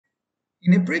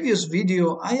In a previous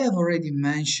video, I have already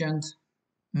mentioned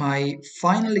my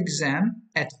final exam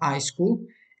at high school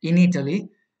in Italy,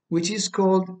 which is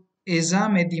called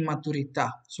Esame di Maturità.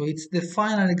 So it's the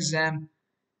final exam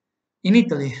in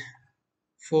Italy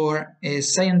for a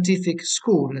scientific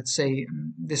school. Let's say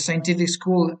the scientific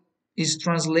school is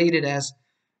translated as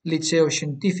Liceo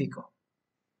Scientifico.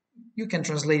 You can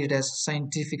translate it as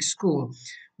scientific school,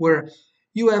 where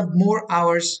you have more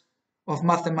hours of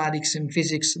mathematics and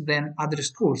physics than other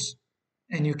schools.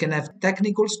 And you can have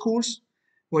technical schools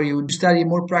where you study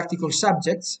more practical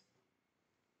subjects,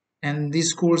 and these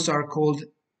schools are called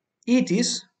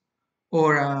ITIS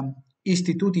or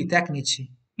Istituti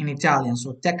Tecnici in Italian,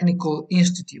 so technical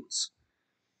institutes.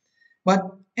 But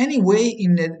anyway,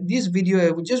 in this video,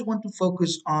 I would just want to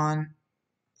focus on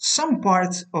some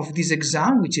parts of this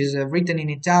exam, which is written in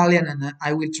Italian, and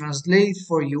I will translate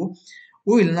for you.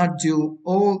 We will not do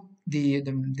all the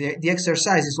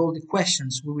exercises, all the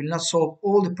questions. We will not solve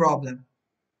all the problem.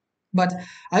 But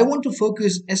I want to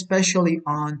focus especially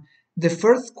on the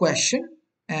first question,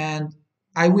 and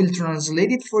I will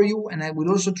translate it for you, and I will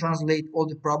also translate all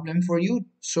the problem for you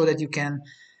so that you can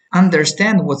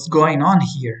understand what's going on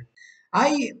here.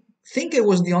 I think I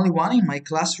was the only one in my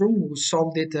classroom who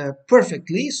solved it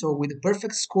perfectly, so with a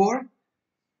perfect score.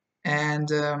 And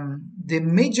the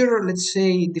major, let's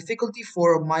say, difficulty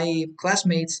for my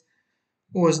classmates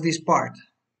was this part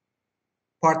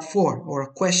 4,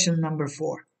 or question number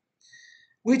 4,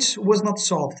 which was not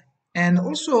solved. And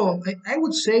also, I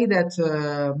would say that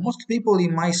most people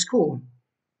in my school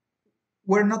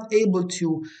were not able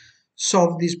to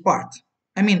solve this part.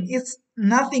 I mean, it's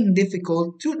nothing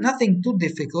too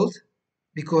difficult,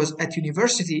 because at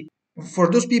university, for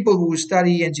those people who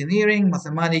study engineering,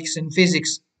 mathematics, and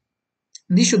physics,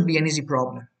 this should be an easy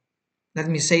problem. Let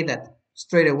me say that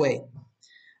straight away.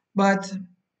 But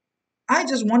I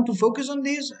just want to focus on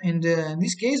this in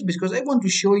this case because I want to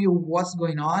show you what's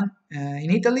going on in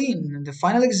Italy in the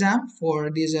final exam for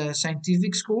these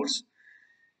scientific schools.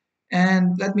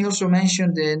 And let me also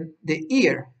mention the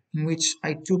year in which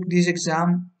I took this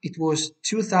exam. It was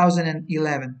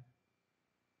 2011,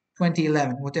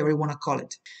 2011, whatever you want to call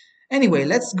it. Anyway,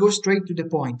 let's go straight to the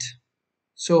point.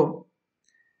 So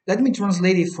let me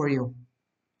translate it for you.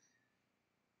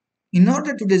 In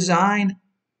order to design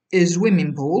a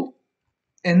swimming pool,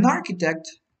 an architect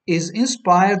is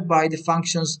inspired by the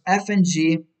functions f and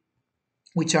g,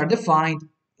 which are defined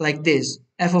like this.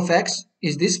 F of x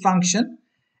is this function,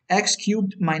 x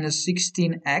cubed minus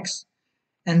 16x,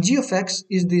 and g of x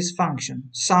is this function,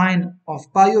 sine of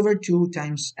pi over 2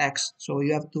 times x. So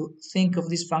you have to think of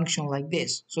this function like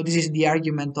this. So this is the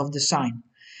argument of the sine.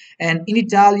 And in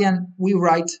Italian, we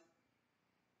write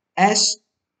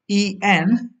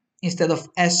sen instead of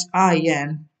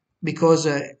sin because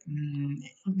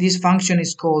this function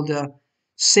is called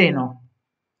seno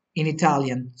in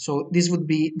Italian. So this would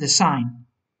be the sine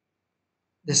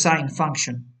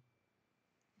function.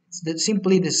 It's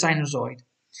simply the sinusoid.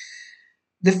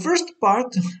 The first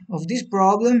part of this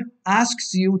problem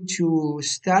asks you to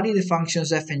study the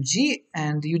functions f and g,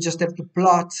 and you just have to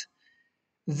plot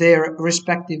their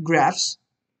respective graphs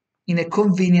in a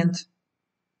convenient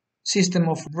system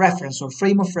of reference or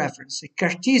frame of reference, a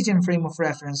Cartesian frame of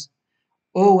reference,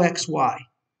 OXY.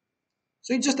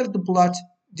 So you just have to plot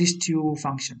these two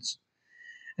functions.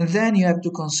 And then you have to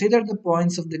consider the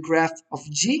points of the graph of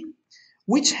G,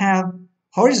 which have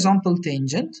horizontal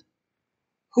tangent,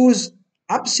 whose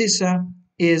abscissa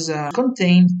is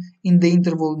contained in the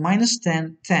interval minus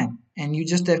 10, 10. And you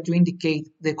just have to indicate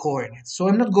the coordinates. So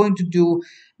I'm not going to do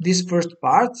this first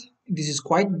part. This is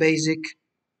quite basic.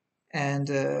 And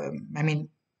I mean,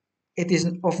 it is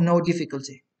of no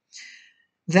difficulty.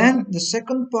 Then the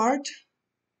second part,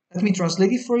 let me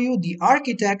translate it for you. The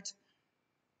architect,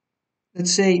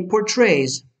 let's say,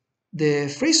 portrays the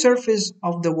free surface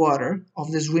of the water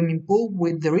of the swimming pool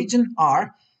with the region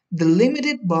R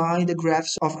delimited by the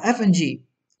graphs of f and g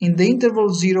in the interval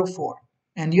 0, 4.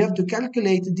 And you have to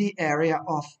calculate the area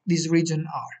of this region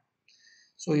R.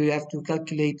 So you have to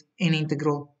calculate an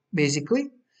integral, basically.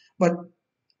 But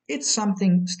it's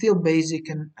something still basic,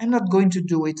 and I'm not going to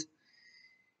do it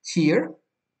here,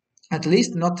 at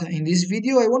least not in this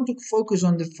video. I want to focus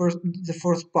on the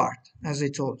fourth part, as I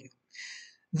told you.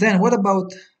 Then what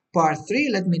about part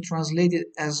 3? Let me translate it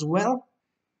as well.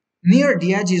 Near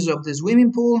the edges of the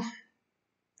swimming pool,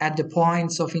 at the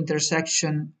points of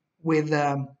intersection with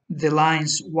the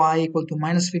lines y equal to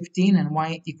minus 15 and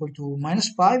y equal to minus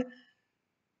 5,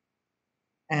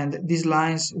 and these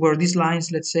lines,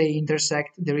 let's say,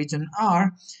 intersect the region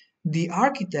R, the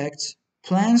architect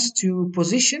plans to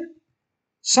position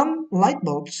some light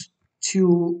bulbs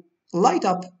to light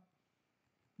up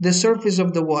the surface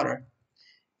of the water,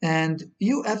 and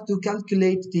you have to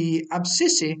calculate the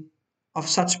abscissa of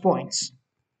such points,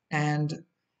 and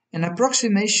an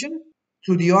approximation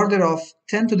to the order of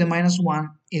 10 to the minus 1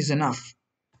 is enough.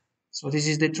 So this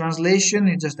is the translation.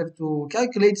 You just have to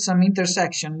calculate some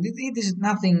intersection. This is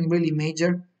nothing really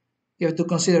major. You have to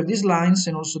consider these lines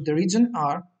and also the region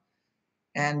R,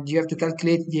 and you have to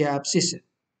calculate the abscissa.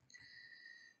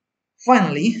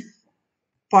 Finally,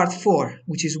 part 4,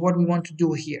 which is what we want to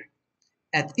do here.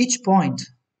 At each point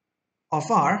of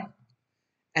R,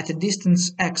 at a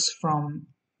distance x from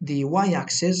the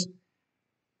y-axis,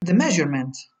 the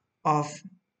measurement of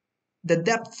the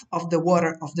depth of the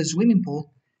water of the swimming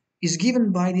pool is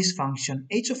given by this function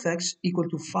h of x equal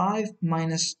to 5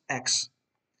 minus x.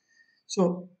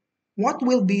 So what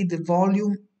will be the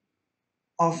volume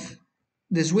of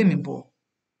the swimming pool?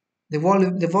 The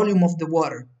volume of the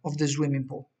water of the swimming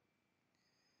pool.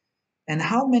 And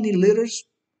how many liters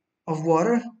of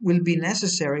water will be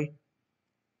necessary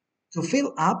to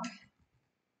fill up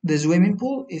the swimming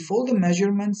pool if all the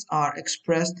measurements are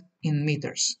expressed in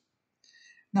meters?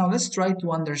 Now let's try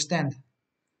to understand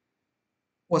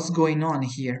what's going on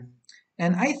here.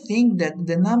 And I think that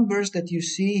the numbers that you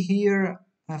see here,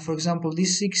 for example,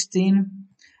 this 16,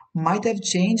 might have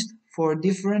changed for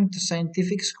different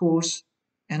scientific schools,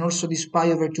 and also this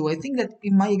pi over 2. I think that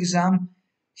in my exam,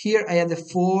 here I had a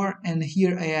 4 and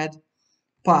here I had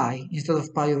pi instead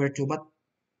of pi over 2, but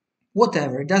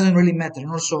whatever, it doesn't really matter.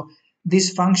 And also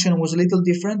this function was a little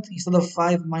different. Instead of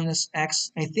 5 minus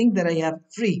x, I think that I have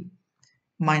 3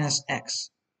 minus x.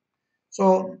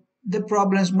 So the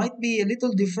problems might be a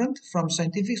little different from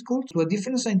scientific school to a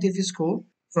different scientific school,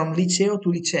 from liceo to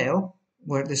liceo,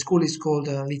 where the school is called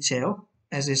liceo,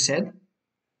 as I said.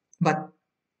 But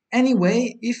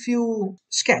anyway, if you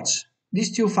sketch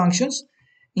these two functions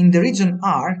in the region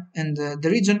R, and the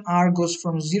region R goes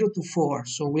from 0 to 4,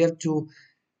 so we have to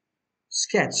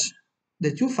sketch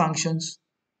the two functions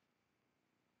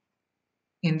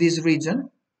in this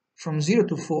region from 0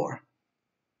 to 4.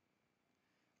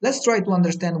 Let's try to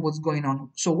understand what's going on.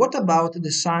 So what about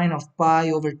the sine of pi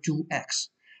over 2x?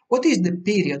 What is the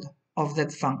period of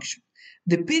that function?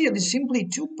 The period is simply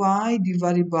 2 pi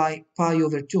divided by pi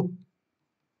over 2.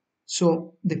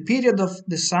 So the period of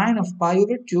the sine of pi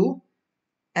over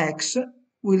 2x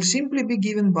will simply be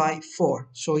given by 4.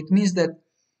 So it means that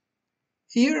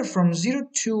here from 0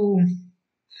 to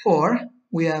 4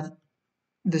 we have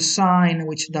the sine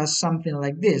which does something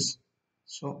like this.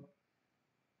 So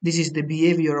this is the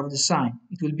behavior of the sine.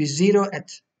 It will be 0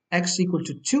 at x equal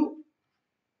to 2,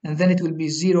 and then it will be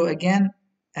 0 again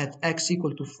at x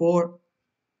equal to 4,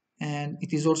 and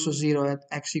it is also 0 at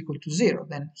x equal to 0.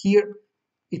 Then here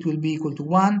it will be equal to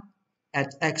 1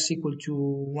 at x equal to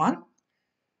 1,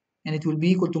 and it will be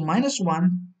equal to minus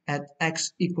 1 at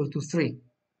x equal to 3.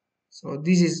 So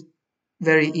this is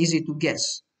very easy to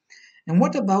guess. And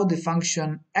what about the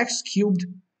function x cubed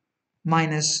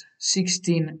minus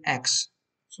 16x?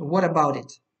 So what about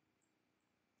it?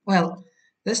 Well,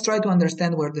 let's try to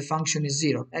understand where the function is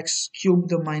 0. X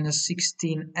cubed minus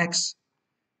 16x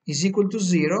is equal to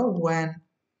 0 when,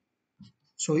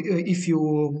 so if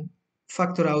you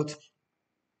factor out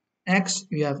x,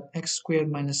 you have x squared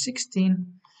minus 16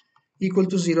 equal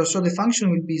to 0. So the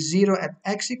function will be 0 at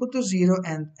x equal to 0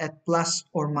 and at plus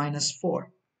or minus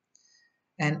 4.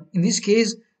 And in this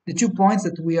case, the 2 points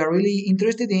that we are really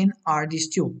interested in are these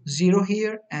two, 0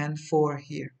 here and 4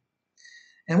 here.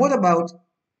 And what about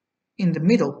in the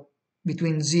middle,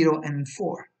 between 0 and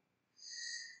 4?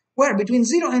 Well, between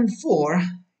 0 and 4,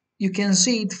 you can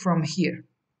see it from here.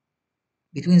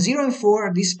 Between 0 and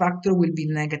 4, this factor will be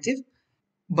negative,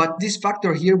 but this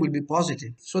factor here will be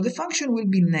positive. So the function will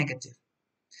be negative.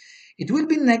 It will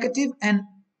be negative and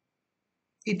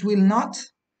it will not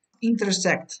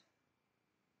intersect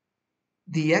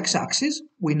the x-axis.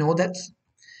 We know that.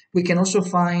 We can also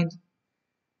find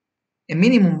a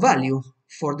minimum value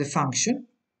for the function.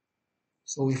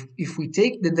 So if we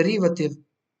take the derivative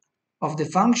of the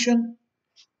function,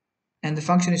 and the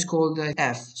function is called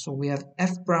f, so we have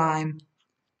f prime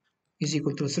is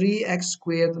equal to 3x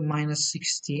squared minus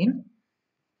 16.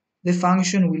 The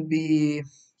function will be,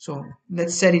 so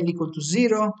let's set it equal to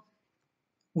 0.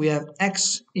 We have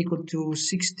x equal to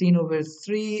 16 over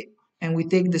 3, and we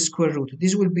take the square root.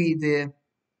 This will be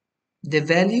the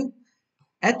value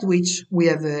at which we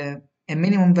have a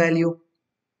minimum value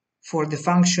for the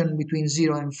function between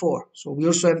 0 and 4. So we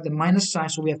also have the minus sign,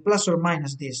 so we have plus or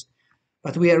minus this.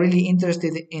 But we are really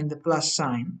interested in the plus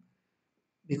sign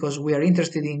because we are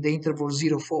interested in the interval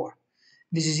 0, 4.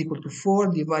 This is equal to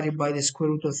 4 divided by the square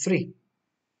root of 3.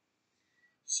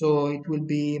 So it will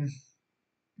be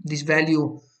This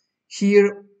value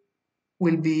here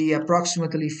will be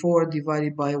approximately 4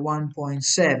 divided by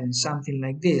 1.7, something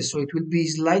like this. So it will be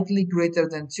slightly greater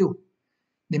than 2.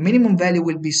 The minimum value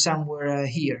will be somewhere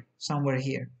here, somewhere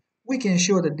here. We can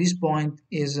show that this point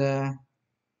is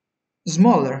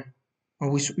smaller,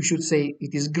 or we should say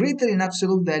it is greater in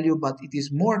absolute value, but it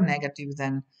is more negative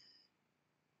than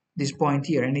this point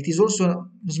here, and it is also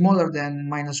smaller than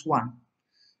 -1.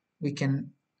 We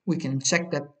can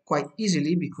check that quite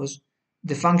easily because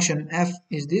the function f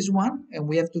is this one, and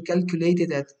we have to calculate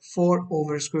it at 4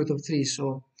 over square root of 3.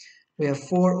 So we have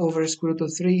 4 over square root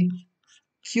of 3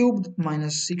 cubed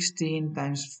minus 16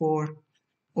 times 4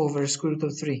 over square root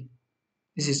of 3.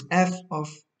 This is f of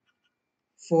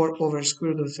 4 over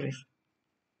square root of 3.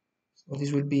 So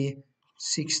this will be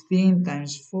 16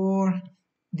 times 4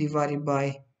 divided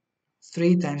by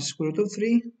 3 times square root of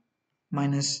 3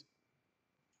 minus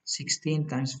 16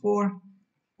 times 4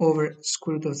 over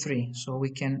square root of 3. So we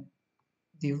can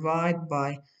divide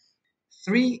by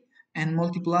 3 and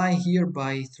multiply here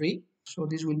by 3. So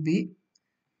this will be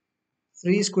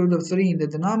 3 square root of 3 in the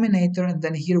denominator, and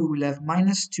then here we will have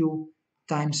minus 2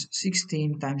 times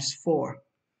 16 times 4.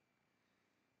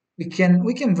 We can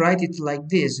write it like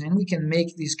this, and we can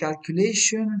make this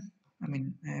calculation.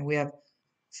 We have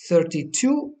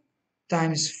 32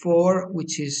 times 4,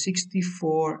 which is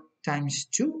 64 times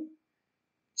 2,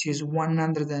 which is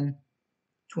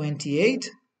 128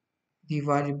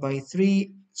 divided by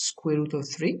 3 square root of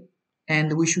 3.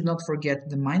 And we should not forget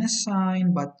the minus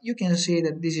sign, but you can see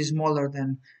that this is smaller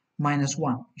than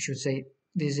 -1. You should say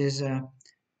this is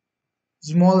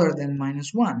smaller than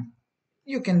 -1.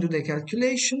 You can do the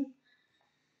calculation,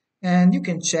 and you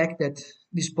can check that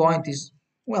this point is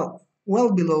well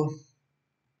below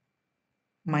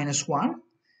 -1.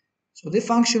 So the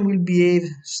function will behave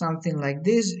something like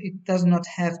this. It does not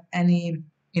have any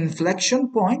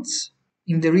inflection points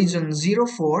in the region 0,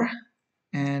 4,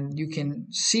 and you can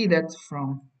see that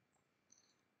from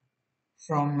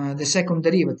the second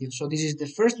derivative. So this is the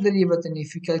first derivative, and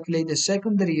if you calculate the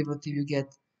second derivative, you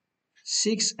get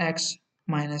 6x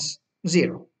minus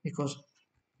 0, because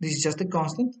this is just a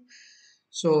constant.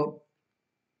 So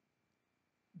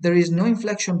there is no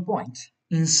inflection point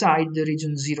inside the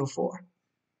region 0, 4.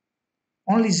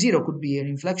 Only 0 could be an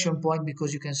inflection point,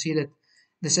 because you can see that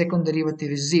the second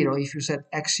derivative is 0 if you set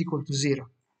x equal to 0.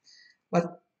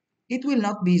 But it will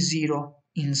not be 0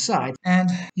 inside, and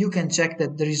you can check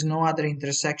that there is no other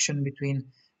intersection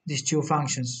between these two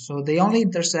functions. So they only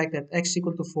intersect at x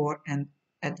equal to 4 and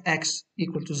at x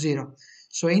equal to 0.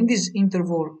 So in this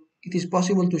interval, it is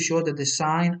possible to show that the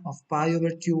sine of pi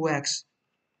over 2x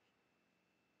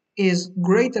is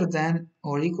greater than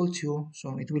or equal to,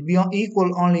 so it will be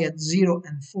equal only at 0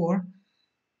 and 4,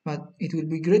 but it will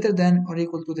be greater than or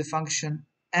equal to the function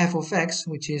f of x,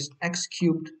 which is x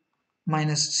cubed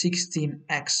minus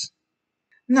 16x.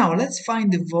 Now let's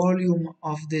find the volume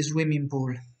of the swimming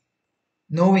pool,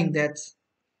 knowing that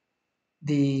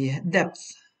the depth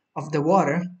of the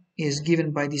water is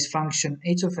given by this function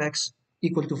h of x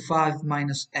equal to 5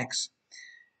 minus x.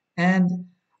 And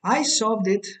I solved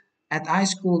it at high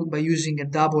school by using a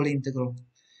double integral.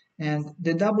 And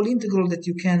the double integral that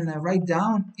you can write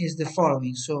down is the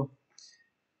following. So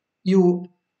you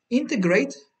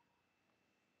integrate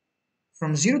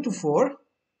from 0 to 4,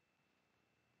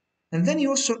 and then you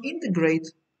also integrate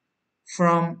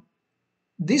from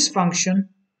this function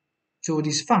to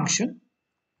this function.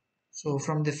 So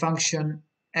from the function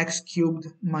x cubed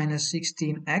minus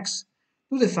 16x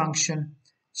to the function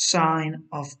sine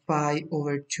of pi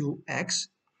over 2x.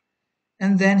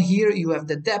 And then here you have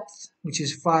the depth, which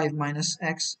is 5 minus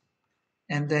x,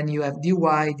 and then you have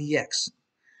dy dx.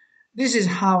 This is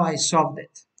how I solved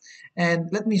it.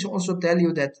 And let me also tell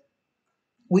you that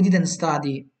we didn't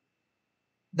study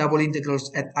double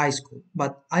integrals at high school,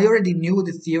 but I already knew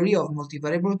the theory of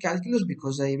multivariable calculus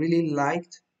because I really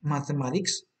liked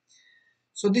mathematics.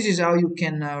 So this is how you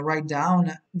can write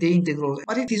down the integral.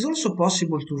 But it is also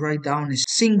possible to write down a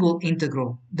single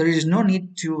integral. There is no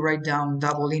need to write down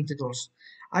double integrals.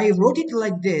 I wrote it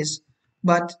like this,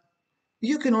 but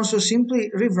you can also simply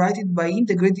rewrite it by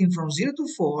integrating from 0 to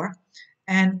 4,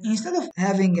 and instead of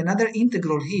having another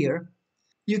integral here,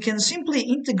 you can simply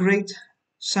integrate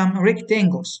some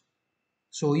rectangles.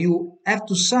 So you have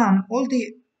to sum all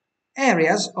the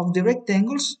areas of the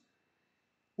rectangles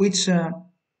which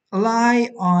lie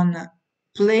on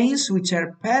planes which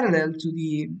are parallel to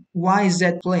the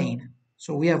YZ plane.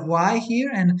 So we have Y here,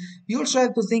 and you also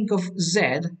have to think of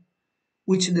Z,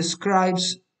 which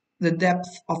describes the depth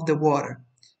of the water.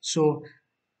 So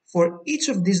for each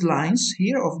of these lines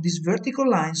here, of these vertical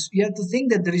lines, you have to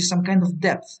think that there is some kind of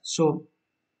depth. So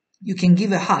you can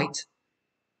give a height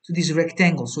to this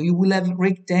rectangle. So you will have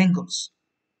rectangles.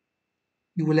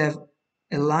 You will have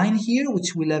a line here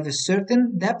which will have a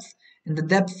certain depth, and the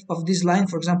depth of this line,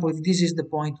 for example, if this is the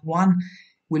point 1,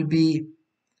 will be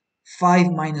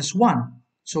 5 minus 1.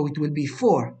 So it will be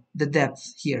 4, the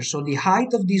depth here. So the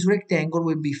height of this rectangle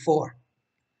will be 4.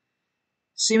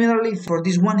 Similarly for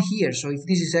this one here, so if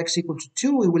this is x equal to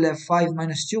 2, we will have 5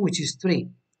 minus 2, which is 3.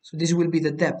 So this will be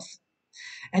the depth.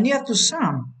 And you have to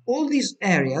sum all these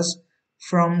areas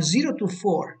from 0 to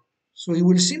 4. So you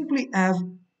will simply have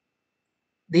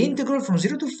the integral from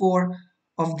 0 to 4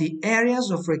 of the areas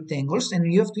of rectangles,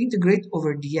 and you have to integrate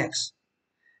over dx.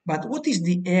 But what is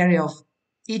the area of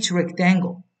each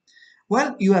rectangle?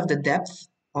 Well, you have the depth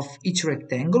of each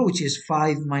rectangle, which is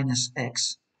 5 minus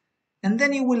x. And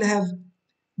then you will have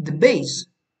the base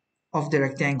of the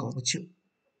rectangle,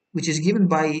 which is given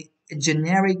by a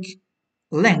generic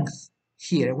length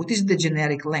here. What is the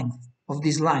generic length of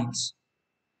these lines?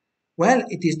 Well,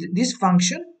 it is this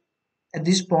function at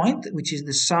this point, which is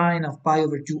the sine of pi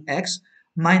over 2x,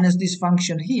 minus this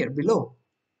function here below,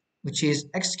 which is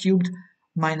x cubed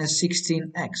minus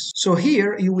 16x. So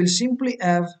here you will simply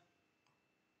have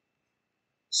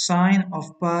sine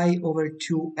of pi over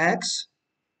 2x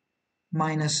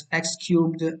minus x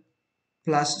cubed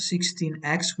plus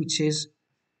 16x, which is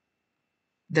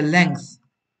the length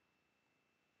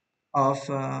of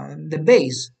the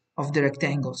base of the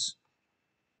rectangles,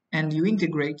 and you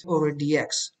integrate over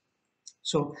dx.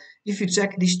 So if you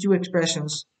check these two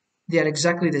expressions, they are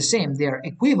exactly the same, they are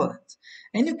equivalent.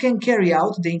 And you can carry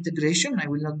out the integration. I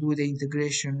will not do the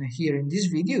integration here in this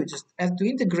video, you just have to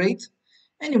integrate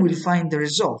and you will find the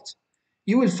result.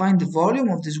 You will find the volume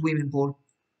of the swimming pool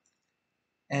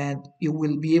and you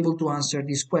will be able to answer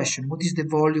this question. What is the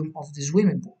volume of the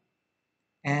swimming pool?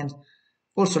 And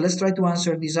also let's try to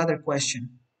answer this other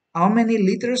question. How many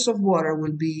liters of water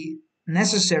will be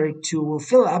necessary to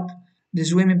fill up the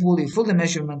swimming pool if all the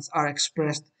measurements are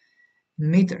expressed in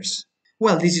meters?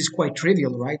 Well, this is quite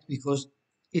trivial, right? Because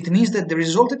it means that the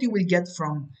result that you will get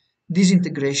from this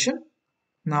integration,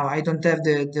 now I don't have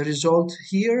the result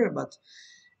here, but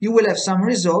you will have some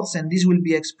results and this will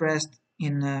be expressed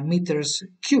in meters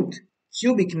cubed,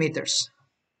 cubic meters.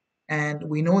 And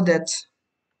we know that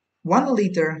 1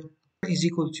 liter is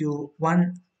equal to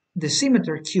 1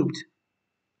 decimeter cubed,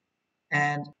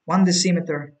 and 1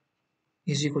 decimeter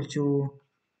is equal to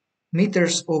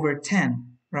meters over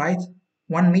 10, right?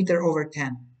 1 meter over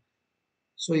 10.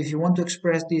 So if you want to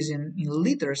express this in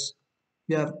liters,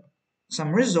 you have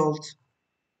some result,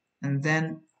 and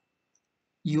then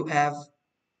you have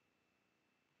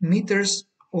meters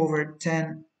over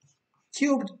 10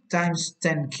 cubed times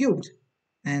 10 cubed,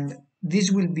 and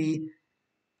this will be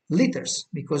liters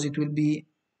because it will be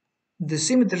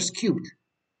decimeters cubed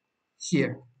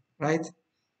here, right?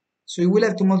 So you will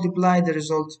have to multiply the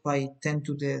result by 10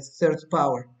 to the third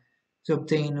power to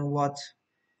obtain what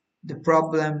the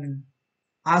problem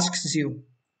asks you,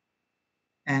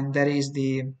 and that is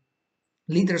the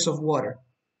liters of water.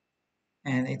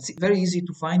 And it's very easy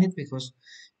to find it because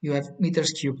you have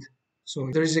meters cubed. So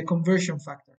there is a conversion factor.